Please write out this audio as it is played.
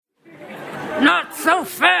so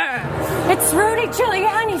fast. It's Rudy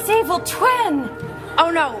Giuliani's evil twin.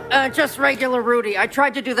 Oh, no, just regular Rudy. I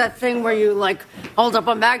tried to do that thing where you, hold up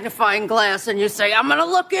a magnifying glass and you say, I'm going to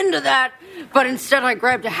look into that. But instead I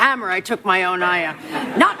grabbed a hammer. I took my own eye out.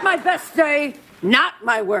 Not my best day, not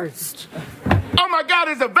my worst. Oh, my God,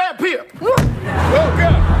 it's a vampire. Oh,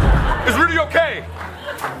 God. Is Rudy okay?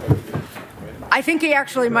 I think he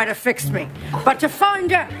actually might have fixed me. But to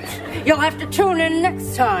find out, you'll have to tune in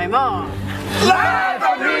next time on Live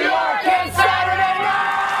from New York, it's Saturday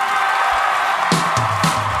night!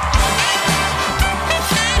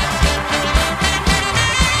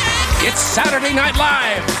 It's Saturday Night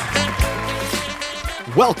Live!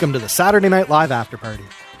 Welcome to the Saturday Night Live After Party.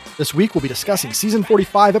 This week we'll be discussing Season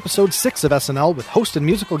 45, Episode 6 of SNL with host and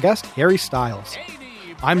musical guest Harry Styles.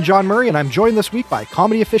 I'm John Murray, and I'm joined this week by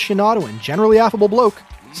comedy aficionado and generally affable bloke,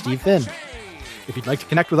 Steve Finn. If you'd like to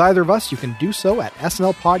connect with either of us, you can do so at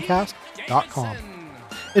snlpodcast.com.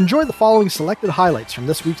 Enjoy the following selected highlights from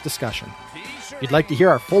this week's discussion. If you'd like to hear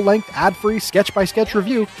our full-length, ad-free, sketch-by-sketch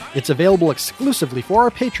review, it's available exclusively for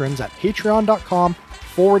our patrons at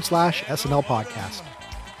patreon.com/SNL Podcast.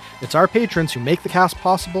 It's our patrons who make the cast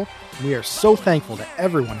possible, and we are so thankful to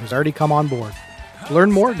everyone who's already come on board. To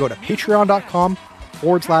learn more, go to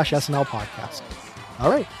patreon.com/SNL Podcast. All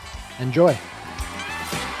right, enjoy.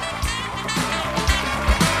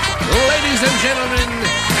 Ladies and gentlemen,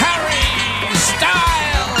 Harry Styles!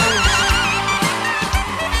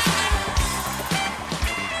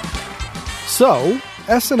 So,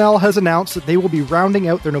 SNL has announced that they will be rounding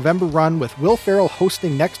out their November run with Will Ferrell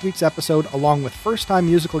hosting next week's episode along with first-time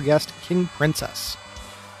musical guest King Princess.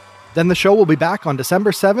 Then the show will be back on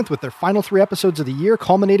December 7th with their final 3 episodes of the year,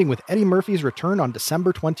 culminating with Eddie Murphy's return on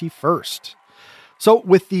December 21st. So,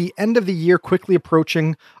 with the end of the year quickly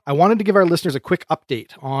approaching, I wanted to give our listeners a quick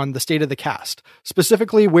update on the state of the cast,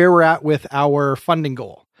 specifically where we're at with our funding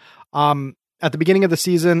goal. At the beginning of the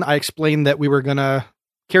season, I explained that we were going to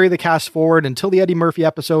carry the cast forward until the Eddie Murphy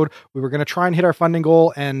episode. We were going to try and hit our funding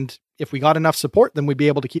goal, and if we got enough support, then we'd be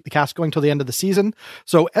able to keep the cast going till the end of the season.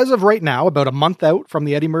 So as of right now, about a month out from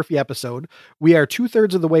the Eddie Murphy episode, we are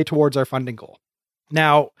 2/3 of the way towards our funding goal.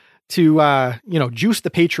 Now, to juice the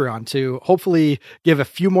Patreon, to hopefully give a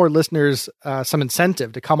few more listeners some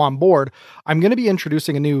incentive to come on board, I'm going to be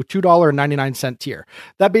introducing a new $2.99 tier.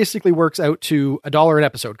 That basically works out to $1 an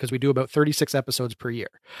episode because we do about 36 episodes per year.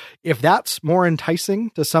 If that's more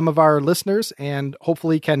enticing to some of our listeners and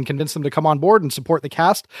hopefully can convince them to come on board and support the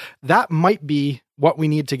cast, that might be what we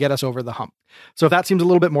need to get us over the hump. So if that seems a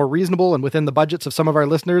little bit more reasonable and within the budgets of some of our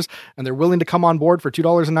listeners, and they're willing to come on board for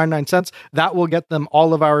 $2.99, that will get them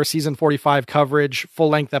all of our season 45 coverage,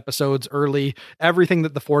 full-length episodes early, everything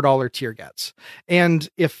that the $4 tier gets. And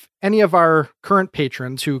if any of our current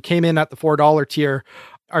patrons who came in at the $4 tier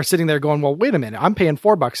are sitting there going, well, wait a minute, I'm paying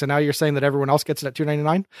 $4 and now you're saying that everyone else gets it at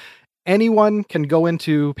 $2.99? Anyone can go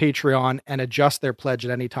into Patreon and adjust their pledge at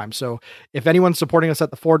any time. So if anyone's supporting us at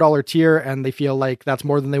the $4 tier and they feel like that's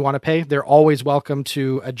more than they want to pay, they're always welcome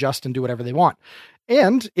to adjust and do whatever they want.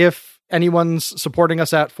 And if anyone's supporting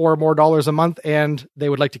us at $4 or more a month and they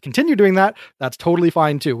would like to continue doing that, that's totally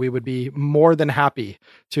fine too. We would be more than happy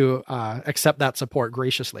to accept that support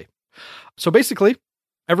graciously. So basically,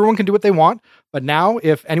 everyone can do what they want. But now,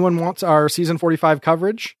 if anyone wants our season 45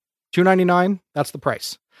 coverage, $2.99, that's the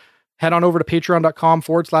price. Head on over to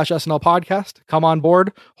patreon.com/SNL Podcast. Come on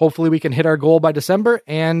board. Hopefully we can hit our goal by December.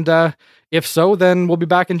 And if so, then we'll be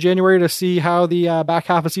back in January to see how the back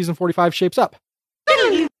half of season 45 shapes up.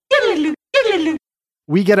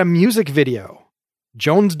 We get a music video.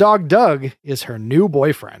 Joan's dog Doug is her new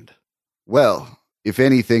boyfriend. Well, if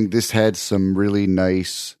anything, this had some really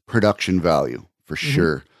nice production value for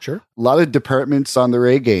sure. Sure. A lot of departments on their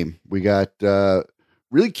A game. We got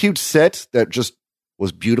really cute set that just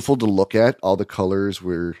was beautiful to look at. All the colors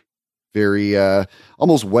were very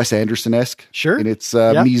almost Wes Anderson-esque in its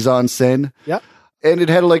mise en scène. Yeah. And it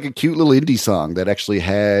had like a cute little indie song that actually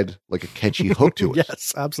had like a catchy hook to it.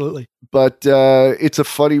 Yes, absolutely. But it's a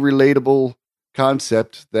funny, relatable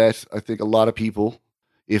concept that I think a lot of people,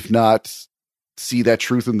 if not see that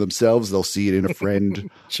truth in themselves, they'll see it in a friend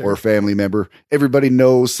or a family member. Everybody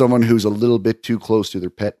knows someone who's a little bit too close to their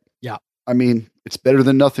pet. Yeah. I mean, it's better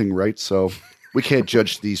than nothing, right? So we can't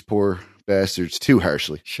judge these poor bastards too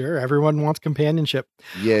harshly. Sure. Everyone wants companionship.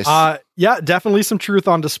 Yes. Yeah, definitely some truth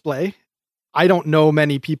on display. I don't know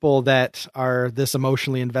many people that are this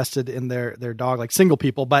emotionally invested in their dog, like single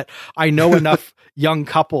people, but I know enough young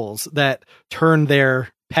couples that turn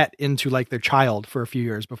their pet into like their child for a few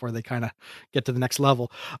years before they kind of get to the next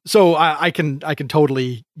level. So I can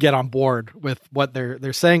totally get on board with what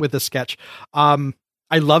they're saying with this sketch.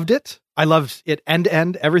 I loved it. I loved it end to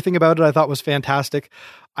end. Everything about it I thought was fantastic.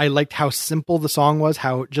 I liked how simple the song was,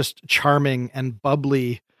 how just charming and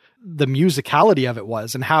bubbly the musicality of it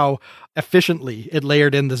was, and how efficiently it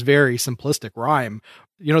layered in this very simplistic rhyme.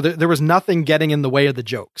 You know, there was nothing getting in the way of the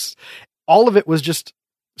jokes. All of it was just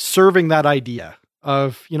serving that idea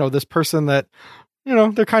of, you know, this person that, you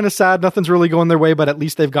know, they're kind of sad, nothing's really going their way, but at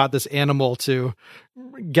least they've got this animal to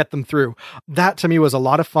get them through. That to me was a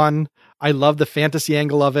lot of fun. I loved the fantasy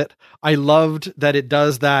angle of it. I loved that it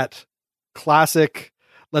does that classic,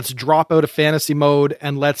 let's drop out of fantasy mode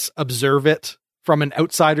and let's observe it from an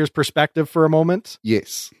outsider's perspective for a moment.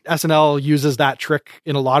 Yes. SNL uses that trick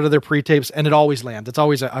in a lot of their pre-tapes, and it always lands. It's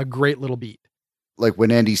always a great little beat. Like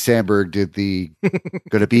when Andy Samberg did the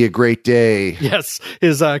 "Gonna Be a Great Day." Yes,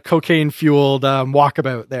 his cocaine-fueled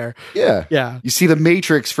walkabout there. Yeah, yeah. You see the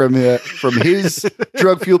Matrix from his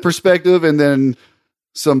drug-fueled perspective, and then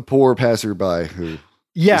some poor passerby who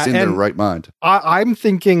is in their right mind. I'm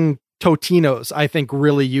thinking Totino's, I think,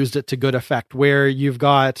 really used it to good effect, where you've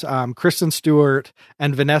got Kristen Stewart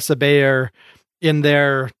and Vanessa Bayer in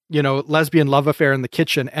their, you know, lesbian love affair in the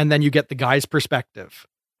kitchen, and then you get the guy's perspective.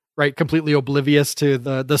 Right, completely oblivious to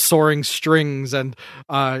the soaring strings and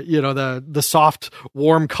you know, the soft,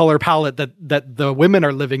 warm color palette that the women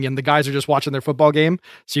are living in. The guys are just watching their football game,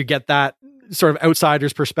 so you get that sort of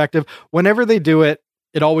outsider's perspective. Whenever they do it,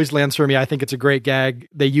 it always lands for me. I think it's a great gag.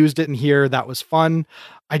 They used it in here. That was fun.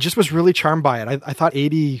 I just was really charmed by it. I thought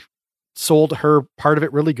Aidy sold her part of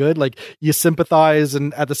it really good. Like, you sympathize,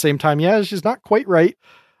 and at the same time, yeah, she's not quite right.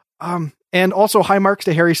 And also high marks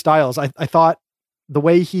to Harry Styles. I thought the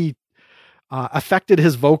way he affected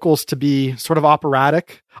his vocals to be sort of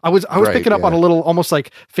operatic. I was picking up on a little, almost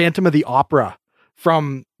like Phantom of the Opera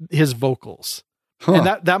from his vocals. Huh.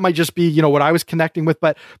 And that might just be, you know, what I was connecting with,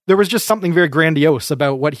 but there was just something very grandiose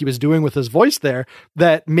about what he was doing with his voice there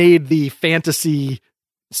that made the fantasy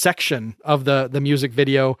section of the music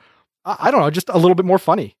video, I don't know, just a little bit more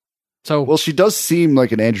funny. So, well, she does seem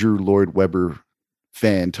like an Andrew Lloyd Webber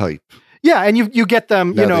fan type. Yeah, and you get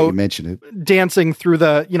them, now you know, you mention it, dancing through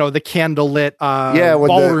the, you know, the candlelit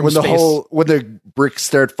ballroom space. When the bricks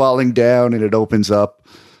start falling down and it opens up.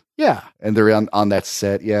 Yeah, and they're on that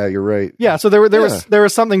set. Yeah, you're right. Yeah, so there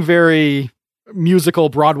was something very musical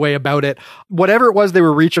Broadway about it. Whatever it was they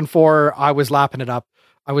were reaching for, I was lapping it up.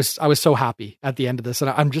 I was so happy at the end of this,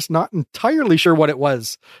 and I'm just not entirely sure what it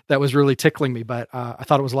was that was really tickling me, but I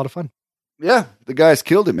thought it was a lot of fun. Yeah, the guys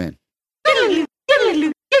killed it, man.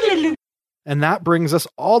 And that brings us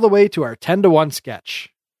all the way to our 10-to-1 sketch.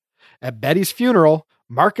 At Betty's funeral,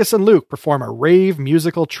 Marcus and Luke perform a rave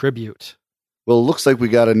musical tribute. Well, it looks like we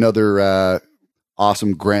got another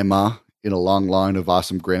awesome grandma in a long line of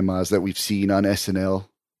awesome grandmas that we've seen on SNL.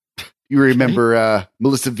 You remember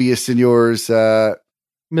Melissa Villaseñor's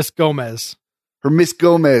Miss Gomez. Her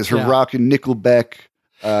rockin'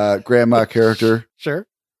 Nickelback grandma character. Sure.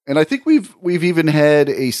 And I think we've even had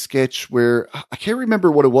a sketch where I can't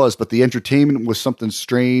remember what it was, but the entertainment was something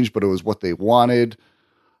strange, but it was what they wanted.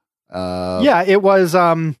 Yeah, it was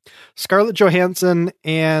Scarlett Johansson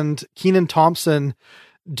and Kenan Thompson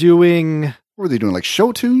doing. What were they doing? Like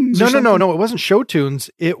show tunes? No. It wasn't show tunes.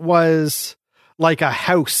 It was like a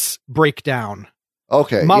house breakdown.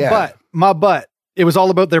 Okay. My butt. It was all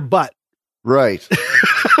about their butt. Right.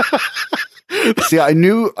 See, I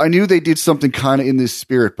knew they did something kind of in this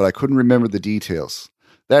spirit, but I couldn't remember the details.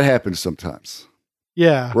 That happens sometimes.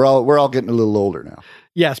 Yeah. We're all getting a little older now.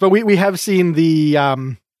 Yes, but we have seen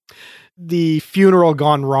the funeral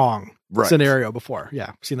gone wrong scenario before. Yeah,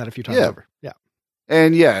 I've seen that a few times over. Yeah.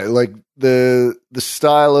 And yeah, like the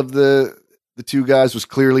style of the two guys was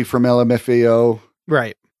clearly from LMFAO.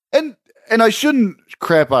 Right. And I shouldn't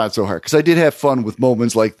crap on it so hard, because I did have fun with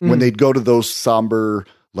moments like when they'd go to those somber,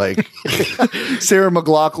 like Sarah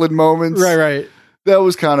McLachlan moments. Right. That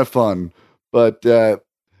was kind of fun. But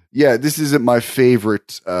yeah, this isn't my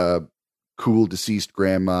favorite cool deceased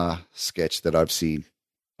grandma sketch that I've seen.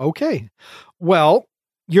 Okay. Well,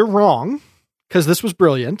 you're wrong, because this was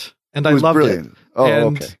brilliant, and I loved it. Oh,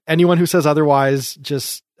 and okay. Anyone who says otherwise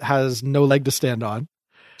just has no leg to stand on.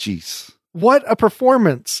 Jeez. What a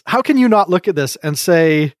performance. How can you not look at this and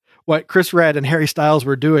say what Chris Redd and Harry Styles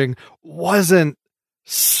were doing wasn't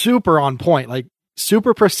super on point, like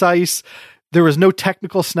super precise. There was no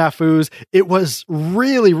technical snafus. It was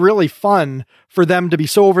really, really fun for them to be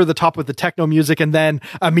so over the top with the techno music and then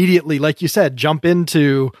immediately, like you said, jump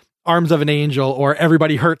into Arms of an Angel or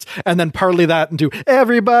Everybody Hurts and then parlay that into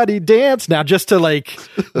Everybody Dance now, just to like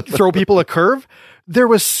throw people a curve. There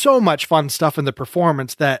was so much fun stuff in the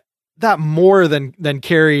performance that more than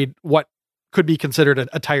carried what could be considered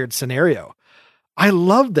a tired scenario. I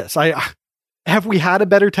love this. Have we had a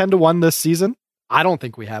better 10-1 this season? I don't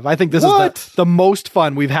think we have. I think this is the most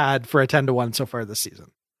fun we've had for a 10-1 so far this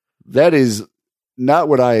season. That is not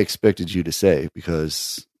what I expected you to say,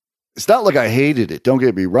 because it's not like I hated it. Don't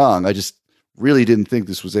get me wrong. I just really didn't think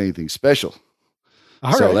this was anything special.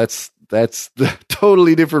 All so right. that's the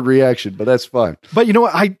totally different reaction, but that's fine. But you know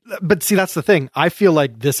what? But see, that's the thing. I feel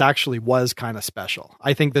like this actually was kind of special.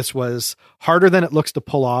 I think this was harder than it looks to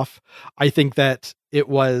pull off. I think that it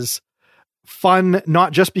was fun,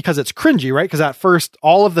 not just because it's cringy, right? Because at first,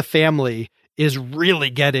 all of the family is really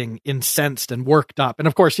getting incensed and worked up. And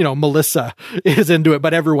of course, Melissa is into it,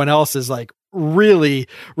 but everyone else is like really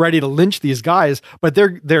ready to lynch these guys, but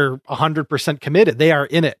they're 100% committed. They are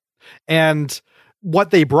in it. And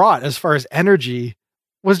what they brought as far as energy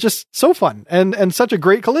was just so fun and such a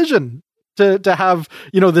great collision to have,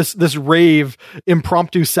 this rave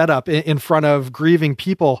impromptu setup in front of grieving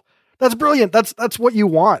people. That's brilliant. That's what you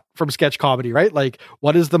want from sketch comedy, right? Like,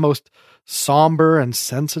 what is the most somber and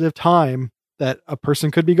sensitive time that a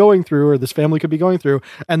person could be going through, or this family could be going through?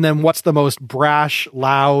 And then what's the most brash,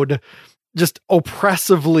 loud, just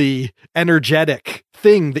oppressively energetic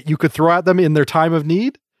thing that you could throw at them in their time of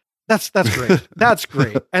need? That's great. That's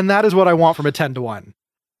great. And that is what I want from a 10-1.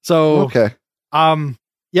 So, okay.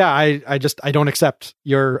 Yeah, I don't accept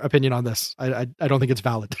your opinion on this. I don't think it's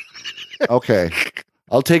valid. Okay.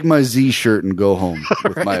 I'll take my Z shirt and go home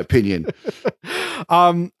with my opinion.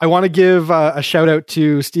 I want to give a shout out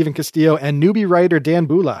to Stephen Castillo and newbie writer Dan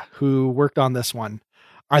Bula, who worked on this one.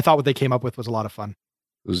 I thought what they came up with was a lot of fun.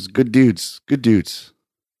 It was good dudes. Good dudes.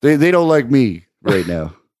 They don't like me right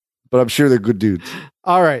now, but I'm sure they're good dudes.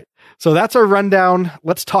 All right. So that's our rundown.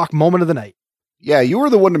 Let's talk moment of the night. Yeah, you were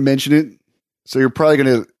the one to mention it. So you're probably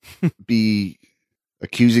going to be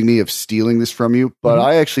accusing me of stealing this from you, but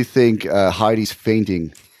I actually think Heidi's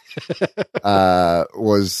fainting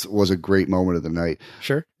was a great moment of the night.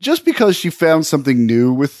 Sure. Just because she found something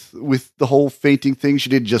new with the whole fainting thing. She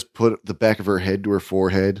didn't just put the back of her head to her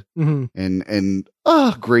forehead and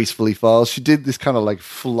gracefully falls. She did this kind of like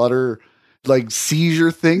flutter, like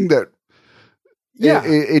seizure thing that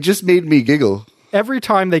it just made me giggle. Every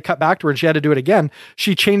time they cut back to her and she had to do it again,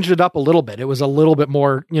 she changed it up a little bit. It was a little bit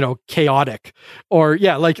more, chaotic, or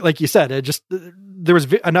like you said, there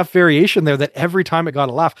was enough variation there that every time it got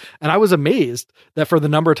a laugh. And I was amazed that for the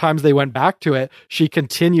number of times they went back to it, she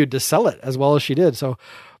continued to sell it as well as she did. So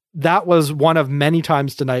that was one of many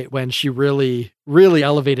times tonight when she really, really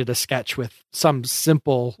elevated a sketch with some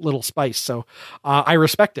simple little spice. So I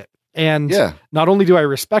respect it. And not only do I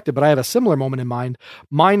respect it, but I have a similar moment in mind.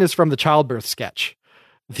 Mine is from the childbirth sketch.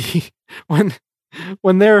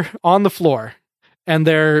 When they're on the floor and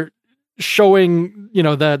they're showing,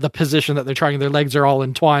 the position that they're trying, their legs are all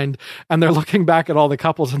entwined, and they're looking back at all the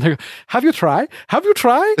couples and they're, have you tried?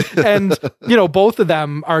 And, both of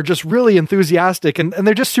them are just really enthusiastic and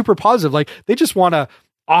they're just super positive. Like, they just want to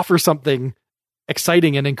offer something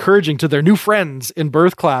exciting and encouraging to their new friends in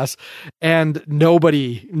birth class, and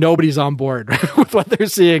nobody's on board with what they're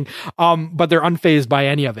seeing. But they're unfazed by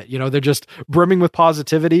any of it. They're just brimming with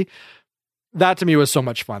positivity. That to me was so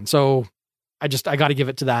much fun. So I got to give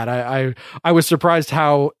it to that. I was surprised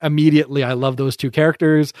how immediately I love those two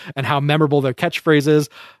characters and how memorable their catchphrase is.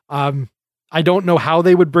 I don't know how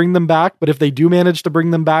they would bring them back, but if they do manage to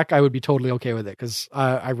bring them back, I would be totally okay with it, because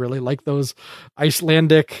I really like those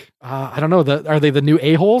Icelandic. I don't know. Are they the new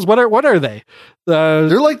a-holes? What are they?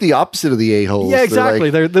 They're like the opposite of the a-holes. Yeah, exactly.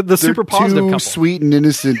 They're the super positive couple. Sweet and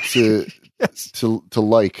innocent to to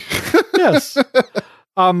like. Yes.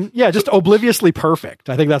 Just obliviously perfect.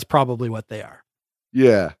 I think that's probably what they are.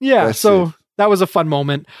 Yeah. Yeah. So that was a fun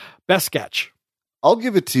moment. Best sketch. I'll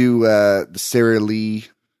give it to the Sarah Lee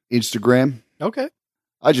Instagram. Okay.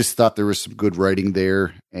 I just thought there was some good writing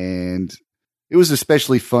there, and it was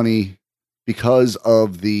especially funny because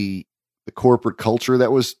of the corporate culture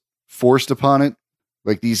that was forced upon it.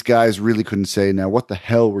 Like, these guys really couldn't say, now what the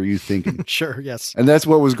hell were you thinking? Sure, yes. And that's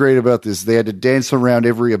what was great about this. They had to dance around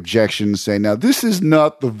every objection, saying, now this is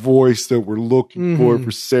not the voice that we're looking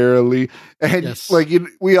for Sarah Lee. And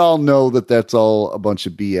we all know that that's all a bunch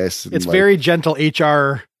of BS. And it's very gentle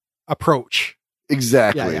HR approach.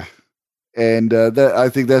 Exactly. Yeah. And I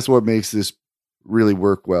think that's what makes this really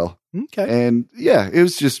work well. Okay. And it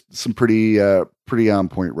was just some pretty on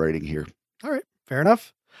point writing here. All right. Fair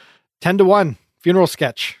enough. 10-1 funeral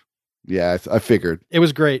sketch. Yeah, I figured. It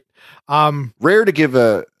was great. Rare to give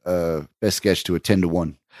a best sketch to a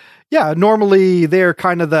 10-1. Yeah, normally they're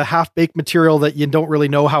kind of the half-baked material that you don't really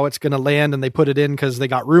know how it's going to land, and they put it in because they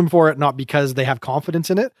got room for it, not because they have confidence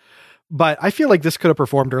in it. But I feel like this could have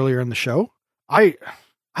performed earlier in the show.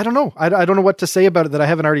 I don't know. I don't know what to say about it that I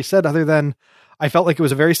haven't already said, other than I felt like it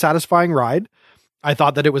was a very satisfying ride. I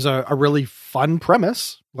thought that it was a really fun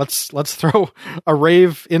premise. Let's throw a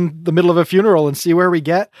rave in the middle of a funeral and see where we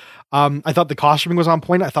get. I thought the costuming was on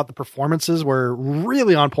point. I thought the performances were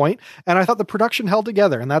really on point, and I thought the production held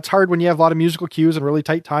together. And that's hard when you have a lot of musical cues and really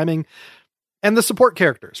tight timing. And the support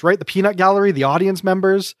characters, right? The peanut gallery, the audience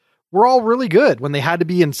members were all really good. When they had to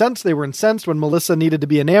be incensed, they were incensed. When Melissa needed to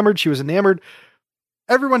be enamored, she was enamored.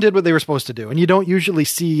 Everyone did what they were supposed to do. And you don't usually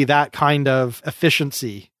see that kind of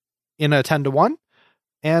efficiency in a 10-1.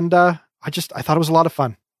 And I thought it was a lot of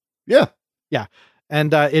fun. Yeah. Yeah.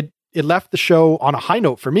 And it left the show on a high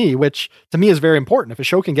note for me, which to me is very important. If a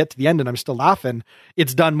show can get to the end and I'm still laughing,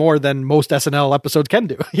 it's done more than most SNL episodes can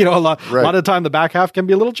do. You know, a lot of the time the back half can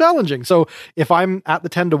be a little challenging. So if I'm at the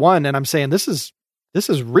 10-1 and I'm saying, this is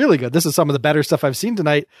really good, this is some of the better stuff I've seen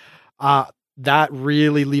tonight, that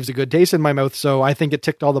really leaves a good taste in my mouth. So I think it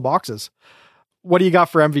ticked all the boxes. What do you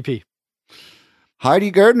got for MVP?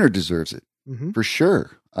 Heidi Gardner deserves it. Mm-hmm. For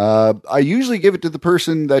sure. I usually give it to the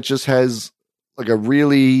person that just has like a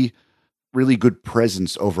really, really good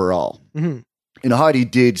presence overall. Mm-hmm. And Heidi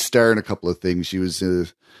did star in a couple of things. She was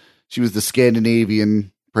the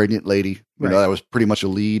Scandinavian pregnant lady. You know, that was pretty much a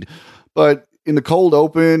lead. But in the cold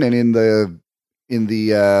open and in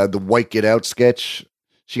the White Get Out sketch,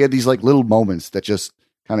 she had these like little moments that just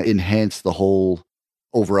kind of enhanced the whole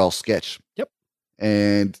overall sketch. Yep.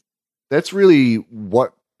 And that's really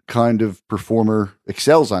what kind of performer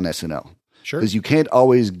excels on SNL. Sure. Because you can't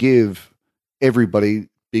always give everybody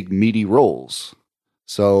big meaty roles.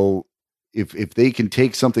 So if they can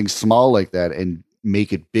take something small like that and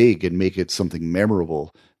make it big and make it something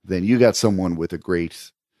memorable, then you got someone with a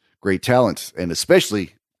great talent, and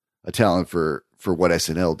especially a talent for what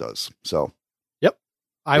SNL does. So yep.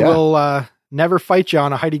 I will never fight you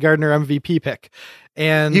on a Heidi Gardner MVP pick.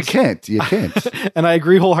 And you can't. And I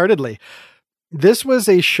agree wholeheartedly. This was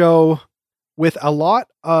a show with a lot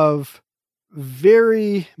of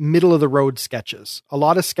very middle of the road sketches, a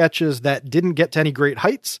lot of sketches that didn't get to any great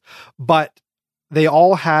heights, but they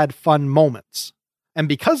all had fun moments. And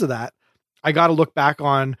because of that, I got to look back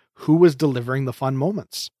on who was delivering the fun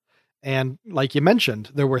moments. And like you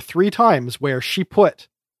mentioned, there were 3 times where she put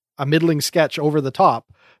a middling sketch over the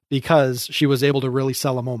top because she was able to really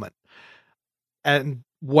sell a moment. And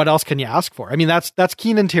what else can you ask for? I mean, that's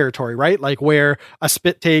Keenan territory, right? Like where a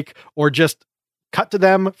spit take or just cut to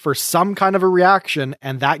them for some kind of a reaction,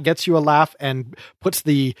 and that gets you a laugh and puts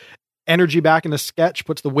the energy back in the sketch,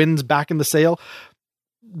 puts the winds back in the sail.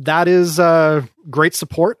 That is great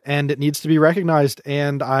support, and it needs to be recognized.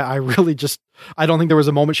 And I really I don't think there was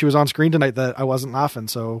a moment she was on screen tonight that I wasn't laughing.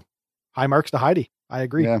 So high marks to Heidi. I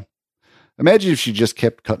agree. Yeah. Imagine if she just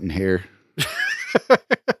kept cutting hair.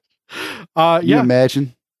 Can you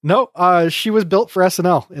imagine? No, she was built for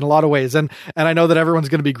SNL in a lot of ways. And I know that everyone's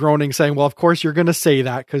going to be groaning saying, well, of course you're going to say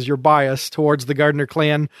that because you're biased towards the Gardner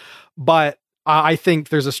clan. But I think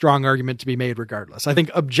there's a strong argument to be made regardless. I think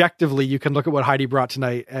objectively you can look at what Heidi brought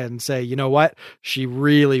tonight and say, you know what? She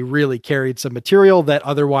really, really carried some material that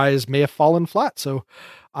otherwise may have fallen flat. So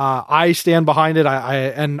I stand behind it.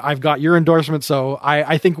 And I've got your endorsement. So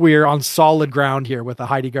I think we're on solid ground here with a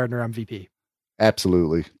Heidi Gardner MVP.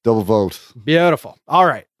 Absolutely. Double vote. Beautiful. All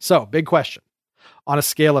right. So big question. On a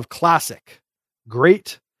scale of classic,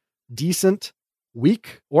 great, decent,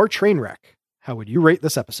 weak, or train wreck, how would you rate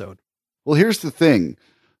this episode? Well, here's the thing,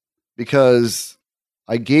 because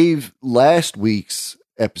I gave last week's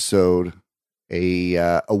episode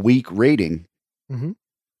a weak rating. Mm-hmm.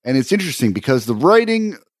 And it's interesting because the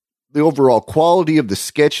writing, the overall quality of the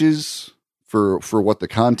sketches for what the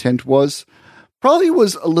content was, probably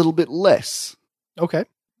was a little bit less. Okay.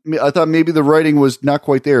 I thought maybe the writing was not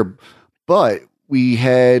quite there, but we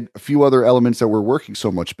had a few other elements that were working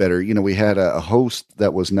so much better. You know, we had a host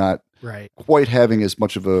that was not quite having as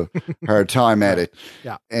much of a hard time at it.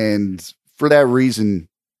 Yeah. And for that reason,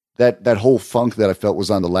 that whole funk that I felt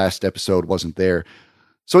was on the last episode wasn't there.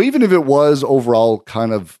 So even if it was overall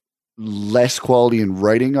kind of less quality in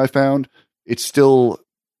writing, I found it's still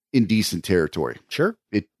in decent territory. Sure.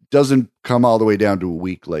 It doesn't come all the way down to a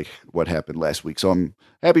week like what happened last week. So I'm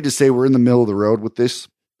happy to say we're in the middle of the road with this,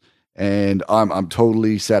 and I'm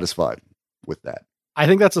totally satisfied with that. I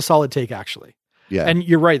think that's a solid take, actually. Yeah. And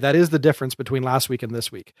you're right. That is the difference between last week and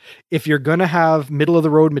this week. If you're going to have middle of the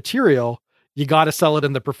road material, you got to sell it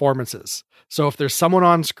in the performances. So if there's someone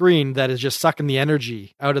on screen that is just sucking the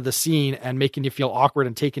energy out of the scene and making you feel awkward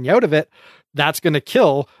and taking you out of it, that's going to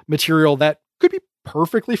kill material that could be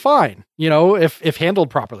perfectly fine, you know, if handled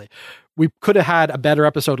properly. We could have had a better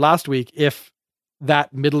episode last week if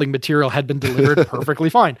that middling material had been delivered perfectly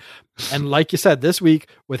fine. And like you said, this week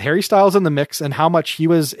with Harry Styles in the mix and how much he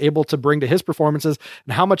was able to bring to his performances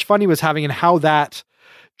and how much fun he was having and how that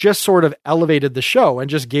just sort of elevated the show and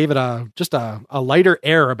just gave it a lighter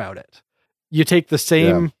air about it. You take the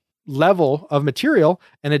same level of material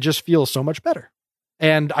and it just feels so much better.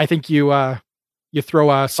 And I think you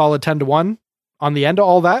throw a solid 10-1 on the end of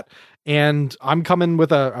all that. And I'm coming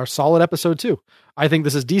with a solid episode too. I think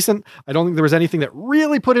this is decent. I don't think there was anything that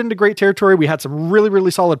really put into great territory. We had some really,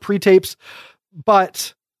 really solid pre-tapes,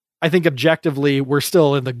 but I think objectively we're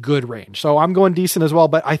still in the good range. So I'm going decent as well,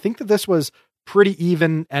 but I think that this was pretty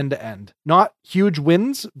even end to end. Not huge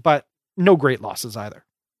wins, but no great losses either.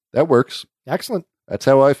 That works. Excellent. That's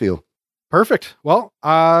how I feel. Perfect. Well,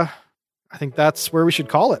 I think that's where we should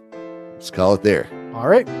call it. Let's call it there. All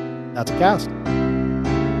right. That's a cast.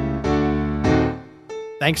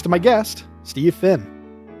 Thanks to my guest, Steve Finn.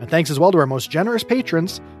 And thanks as well to our most generous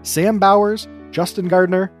patrons, Sam Bowers, Justin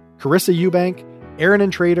Gardner, Carissa Eubank, Aaron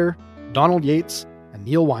and Trader, Donald Yates, and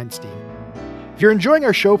Neil Weinstein. If you're enjoying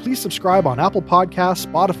our show, please subscribe on Apple Podcasts,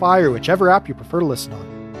 Spotify, or whichever app you prefer to listen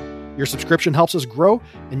on. Your subscription helps us grow,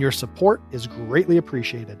 and your support is greatly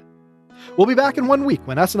appreciated. We'll be back in 1 week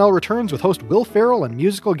when SNL returns with host Will Ferrell and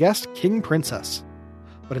musical guest King Princess.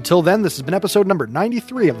 But until then, this has been episode number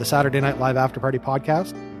 93 of the Saturday Night Live After Party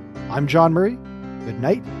podcast. I'm John Murray. Good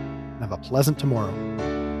night, and have a pleasant tomorrow.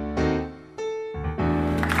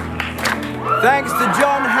 Thanks to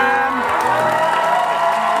John Hamm.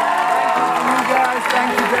 Thank you to you guys.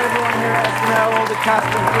 Thank you to everyone here at SNL, all the cast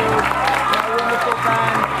and crew, my wonderful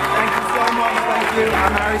band. Thank you so much. Thank you.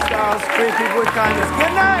 I'm Harry Styles. Treat people with kindness.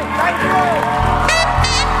 Good night. Thank you all.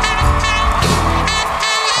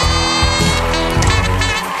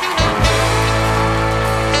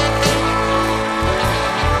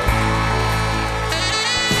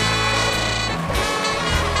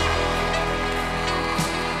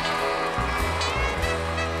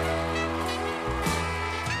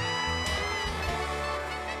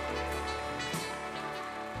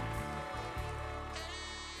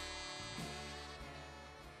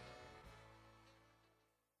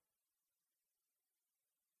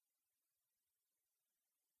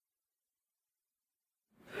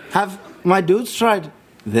 Have my dudes tried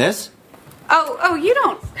this? Oh, you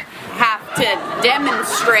don't have to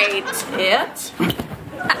demonstrate it.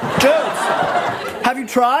 Dudes, have you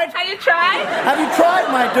tried? Have you tried? Have you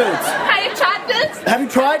tried, my dudes? Have you tried this? Have you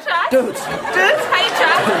tried? Dudes. Dudes, have you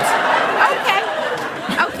tried?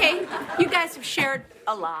 Okay. You guys have shared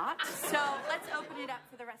a lot, so let's open it up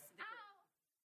for the rest of